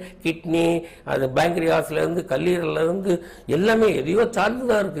இருக்கக்கூடிய கிட்னி, அது பேங்க்ரியாஸ்லேருந்து கல்லீரல்லேருந்து எல்லாமே எதையோ சார்ந்து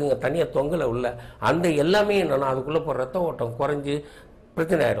தான் இருக்குங்க, தனியாக தொங்கலை உள்ள. அந்த எல்லாமே என்னென்னா அதுக்குள்ளே போகிற ரத்த ஓட்டம் குறைஞ்சி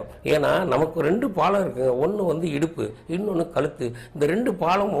பிரச்சனை ஆகிடும். ஏன்னா நமக்கு 2 பாலம் இருக்குங்க. ஒன்று வந்து இடுப்பு, இன்னொன்று கழுத்து. இந்த 2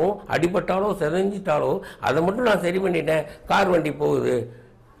 பாலமும் அடிபட்டாலோ செதஞ்சிட்டாலோ அதை மட்டும் நான் சரி பண்ணிட்டேன், கார் வண்டி போகுது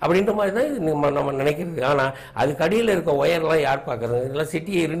அப்படின்ற மாதிரி தான் இது நம்ம நினைக்கிறது. ஆனால் அதுக்கு அடியில் இருக்க ஒயர்லாம் யார் பார்க்குறது? இதெல்லாம்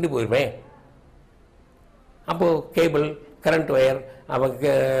சிட்டியை இருண்டு போயிருமே. அப்போது கேபிள், கரண்ட் ஒயர், அவங்க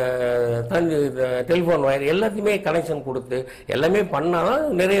டெலிஃபோன் ஒயர் எல்லாத்தையுமே கனெக்ஷன் கொடுத்து எல்லாமே பண்ணால் தான்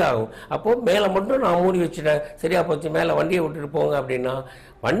நிறைய ஆகும். அப்போது மேலே மட்டும் நான் மூடி வச்சுட்டேன், சரியா போச்சு, மேலே வண்டியை விட்டுட்டு போங்க அப்படின்னா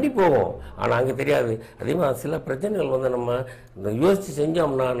வண்டி போகும். ஆனால் அங்கே தெரியாது. அதே மாதிரி சில பிரச்சனைகள் வந்து நம்ம யோசித்து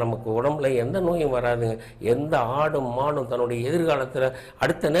செஞ்சோம்னா நமக்கு உடம்புல எந்த நோயும் வராதுங்க. எந்த ஆடும் மாடும் தன்னுடைய எதிர்காலத்தில்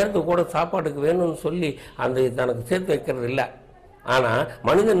அடுத்த நேரத்துக்கு கூட சாப்பாட்டுக்கு வேணும்னு சொல்லி அந்த தனக்கு சேர்த்து வைக்கிறது இல்லை. ஆனால்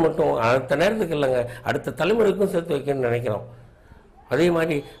மனிதன் மட்டும் அடுத்த நேரத்துக்கு இல்லைங்க, அடுத்த தலைமுறைக்கும் சேர்த்து வைக்கணும்னு நினைக்கிறோம். அதே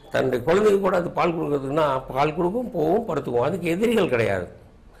மாதிரி தன்னுடைய குழந்தைக்கு கூட அது பால் கொடுக்குறதுன்னா பால் கொடுக்கும், போகும், படுத்துக்கும். அதுக்கு எதிரிகள் கிடையாது.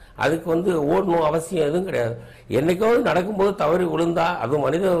 அதுக்கு வந்து ஓடணும் அவசியம் எதுவும் கிடையாது. என்றைக்காவது நடக்கும்போது தவறி விழுந்தா அதுவும்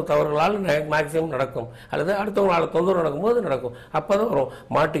மனித தவறுகளால் மேக்சிமம் நடக்கும், அல்லது அடுத்தவங்களால் தொந்தரவு நடக்கும்போது நடக்கும். அப்போ தான் வரும்.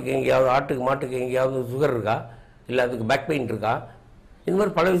 மாட்டுக்கு எங்கேயாவது மாட்டுக்கு எங்கேயாவது சுகர் இருக்கா, இல்லை அதுக்கு பேக் பெயின் இருக்கா, இந்த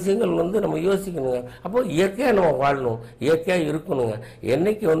மாதிரி பல விஷயங்கள் வந்து நம்ம யோசிக்கணுங்க. அப்போது இயற்கையாக நம்ம வாழணும், இயற்கையாக இருக்கணுங்க.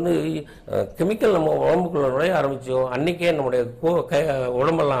 என்றைக்கு வந்து கெமிக்கல் நம்ம உடம்புக்குள்ள நுழைய ஆரம்பித்தோம் அன்றைக்கே நம்முடைய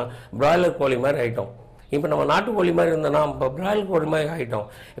உடம்பெல்லாம் பிராய்லர் கோழி மாதிரி ஆகிட்டோம். இப்போ நம்ம நாட்டுக்கோழி மாதிரி இருந்தோம்னா இப்போ பிராய்லர் கோழி மாதிரி ஆகிட்டோம்.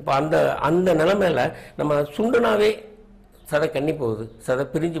 இப்போ அந்த நிலைமையில் நம்ம சுண்டுனாவே சதை கண்ணி போகுது, சதை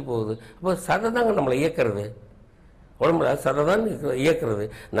பிரிஞ்சு போகுது. அப்போ சதை தாங்க நம்மளை இயக்கிறது, உடம்புல சதை தான் இயக்கிறது.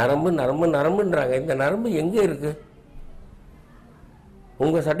 நரம்புன்றாங்க. இந்த நரம்பு எங்கே இருக்குது?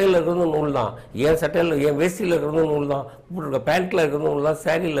 உங்கள் சட்டையில் இருக்கிறதும் நூல் தான், என் சட்டையில் என் வேஷ்டியில் இருக்கிறதும் நூல் தான், பேண்ட்டில் இருக்கிறதும் நூல் தான்,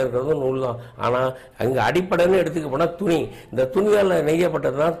 சேரீயில் இருக்கிறதும் நூல் தான். ஆனால் அங்கே அடிப்படைன்னு எடுத்துக்க போனால் துணி, இந்த துணியால்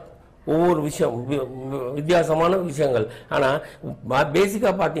நெய்யப்பட்டது தான் ஒவ்வொரு விஷயம், வித்தியாசமான விஷயங்கள். ஆனால்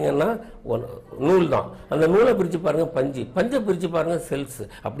பேசிக்காக பார்த்தீங்கன்னா நூல் தான். அந்த நூலை பிரித்து பாருங்கள் பஞ்சை பிரித்து பாருங்கள் செல்ஸ்.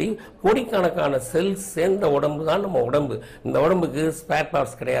 அப்படி கோடிக்கணக்கான செல்ஸ் சேர்ந்த உடம்பு தான் நம்ம உடம்பு. இந்த உடம்புக்கு ஸ்பேர்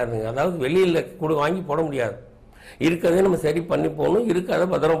பார்ட்ஸ் கிடையாதுங்க. அதாவது வெளியில் வாங்கி போட முடியாது. இருக்கிறதே நம்ம சரி பண்ணி போகணும், இருக்காத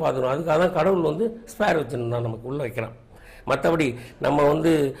பத்திரம் பார்த்துக்கணும். அதுக்காக தான் கடவுள் வந்து ஸ்பேர் வச்சுருந்தா நமக்கு உள்ளே வைக்கிறான். மற்றபடி நம்ம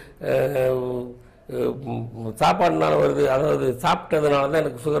வந்து சாப்பாடுனால வருது, அதாவது சாப்பிட்டதுனால தான்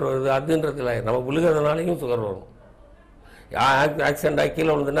எனக்கு சுகர் வருது அதுன்றதுல நம்ம விழுகிறதுனாலையும் சுகர் வரும். ஆக்சிடென்ட் ஆகி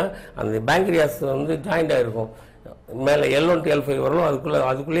கீழே விழுந்துன்னா அந்த பேங்க்ரியாஸ் வந்து ஜாயிண்ட் ஆகிருக்கும். மேலே L1 to L5 வரும்.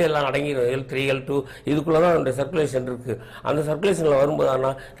 அதுக்குள்ளேயே எல்லாம் அடங்கிடும். L3 L2 இதுக்குள்ளே தான் அந்த சர்க்குலேஷன் இருக்குது. அந்த சர்க்குலேஷனில் வரும்போது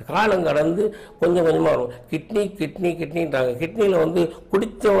ஆனால் காலம் கடந்து கொஞ்சம் கொஞ்சமாக வரும். கிட்னின்றாங்க. கிட்னியில் வந்து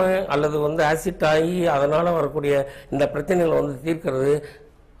குடித்தவன் அல்லது வந்து ஆசிட் ஆகி அதனால் வரக்கூடிய இந்த பிரச்சனைகளை வந்து தீர்க்கிறது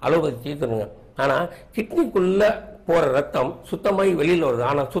அலோபதி தீர்க்கணுங்க. ஆனால் கிட்னிக்குள்ளே போகிற ரத்தம் சுத்தமாகி வெளியில் வருது.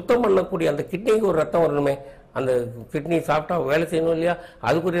 ஆனால் சுத்தம் பண்ணக்கூடிய அந்த கிட்னிக்கு ஒரு ரத்தம் வரணுமே. அந்த கிட்னி சாப்பிட்டா வேலை செய்யணும் இல்லையா,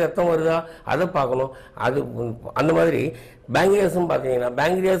 அதுக்குரிய ரத்தம் வருதா அதை பார்க்கணும். அது அந்த மாதிரி பேங்க்ரியாஸும் பார்த்தீங்கன்னா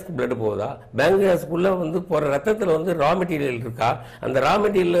பேங்க்ரியாஸ்க்கு பிளட் போகுதா, பேங்க்ரியாஸ்க்குள்ளே வந்து போகிற ரத்தத்தில் வந்து ரா மெட்டீரியல் இருக்கா, அந்த ரா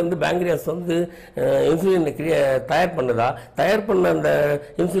மெட்டீரியல்லேருந்து பேங்க்ரியாஸ் வந்து இன்சுலின் தயார் பண்ணுதா, தயார் பண்ண அந்த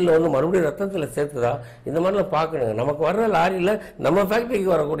இன்சுலின் வந்து மறுபடியும் ரத்தத்தில் சேர்த்துதா, இந்த மாதிரிலாம் பார்க்கணுங்க. நமக்கு வர்ற லாரியில் நம்ம ஃபேக்ட்ரிக்கு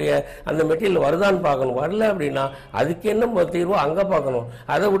வரக்கூடிய அந்த மெட்டீரியல் வருதான்னு பார்க்கணும். வரல அப்படின்னா அதுக்கு என்ன தீர்வோ அங்கே பார்க்கணும்.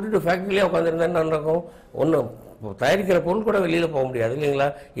 அதை விட்டுட்டு ஃபேக்ட்ரியிலே உட்காந்துருந்தா என்ன நடக்கும்? ஒன்றும் தயாரிக்கிற பொருள் கூட வெளியில் போக முடியாது இல்லைங்களா,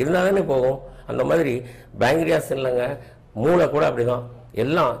 இருந்தால் தானே போகும். அந்த மாதிரி பேங்க்ரியாஸ் இல்லைங்க, மூளை கூட அப்படிதான்.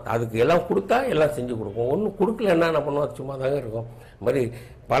 எல்லாம் அதுக்கு எல்லாம் கொடுத்தா எல்லாம் செஞ்சு கொடுக்கும். ஒன்றும் கொடுக்கல என்ன பண்ணுவோம், சும்மா தாங்க இருக்கும். இந்த மாதிரி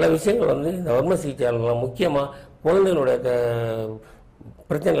பல விஷயங்கள் வந்து இந்த வர்ம சிகிச்சையாளர்கள் முக்கியமாக குழந்தைகளுடைய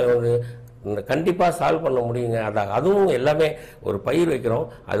பிரச்சனைகளை வந்து கண்டிப்பாக சால்வ் பண்ண முடியுங்க. அதுவும் எல்லாமே ஒரு பயிர் வைக்கிறோம்,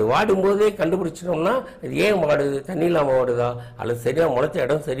 அது வாடும்போதே கண்டுபிடிச்சிட்டோம்னா இது ஏன் வாடுது, தண்ணி இல்லாமல் வாடுதா, அல்லது சரியாக முளைச்ச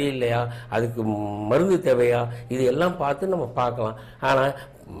இடம் சரியில்லையா, அதுக்கு மருந்து தேவையா, இது எல்லாம் பார்த்து நம்ம பார்க்கலாம். ஆனால்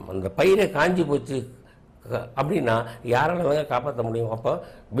அந்த பயிரை காஞ்சி போச்சு அப்படின்னா யாரால தாங்க காப்பாற்ற முடியும்? அப்போ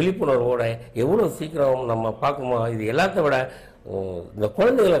விழிப்புணர்வோட எவ்வளோ சீக்கிரம் நம்ம பார்க்கணுமோ. இது எல்லாத்த விட இந்த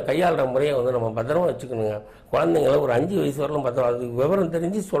குழந்தைகளை கையாளுற முறையை வந்து நம்ம பத்திரமா வச்சுக்கணுங்க. குழந்தைங்கள ஒரு 5 வயசு வரலும் பத்திரம், அதுக்கு விவரம்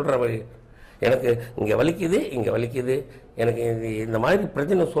தெரிஞ்சு சொல்கிற வழி. எனக்கு இங்கே வலிக்குது, எனக்கு இந்த மாதிரி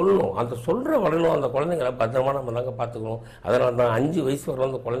பிரச்சனை சொல்லணும், அந்த சொல்கிற வரணும். அந்த குழந்தைங்களை பத்திரமா நம்ம தாங்க பார்த்துக்கணும். அதனால தான் 5 வயசு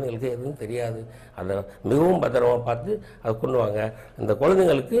வரலாம் அந்த குழந்தைங்களுக்கு எதுவும் தெரியாது. அதை மிகவும் பத்திரமா பார்த்து அதை கொண்டு வாங்க. இந்த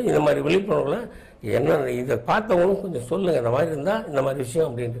குழந்தைங்களுக்கு இந்த மாதிரி விழிப்புணர்வுல என்ன இதை பார்த்தவங்களும் கொஞ்சம் சொல்லுங்கள், இந்த மாதிரி இருந்தால் இந்த மாதிரி விஷயம்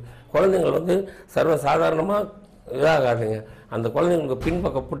அப்படின்ட்டு. குழந்தைங்கள் வந்து சர்வசாதாரணமாக இதாகாதுங்க. அந்த குழந்தைங்களுக்கு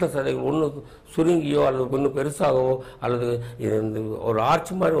பின்பக்க புட்ட சதைகள் ஒன்று சுருங்கியோ அல்லது ஒன்று பெருசாகவோ அல்லது இந்த ஒரு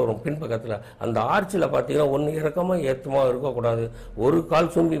ஆர்ச் மாதிரி வரும் பின்பக்கத்தில். அந்த ஆர்ச்சில் பார்த்தீங்கன்னா ஒன்று இறக்கமாக ஏற்றமாக இருக்கக்கூடாது, ஒரு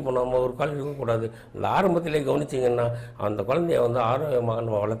கால் சும்பி போனாமல் ஒரு கால் இருக்கக்கூடாது. இந்த ஆரம்பத்திலே கவனிச்சிங்கன்னா அந்த குழந்தைய வந்து ஆரோக்கியமாக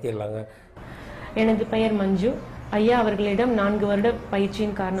நம்ம வளர்த்திடலாங்க. எனது பெயர் மஞ்சு. ஐயா அவர்களிடம் 4 வருட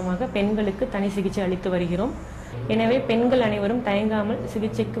பயிற்சியின் காரணமாக பெண்களுக்கு தனி சிகிச்சை அளித்து வருகிறோம். எனவே பெண்கள் அனைவரும் தயங்காமல்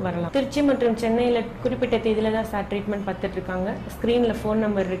சிகிச்சைக்கு வரலாம். திருச்சி மற்றும் சென்னையில் குறிப்பிட்ட தேதியில தான் சார் ட்ரீட்மெண்ட் பார்த்துட்டு இருக்காங்க. ஸ்க்ரீனில் ஃபோன்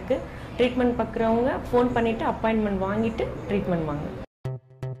நம்பர் இருக்கு. ட்ரீட்மெண்ட் பார்க்குறவங்க ஃபோன் பண்ணிட்டு அப்பாயின்மெண்ட் வாங்கிட்டு ட்ரீட்மெண்ட் வாங்க.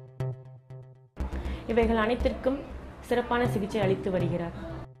 இவைகள் அனைத்திற்கும் சிறப்பான சிகிச்சை அளித்து வருகிறார்.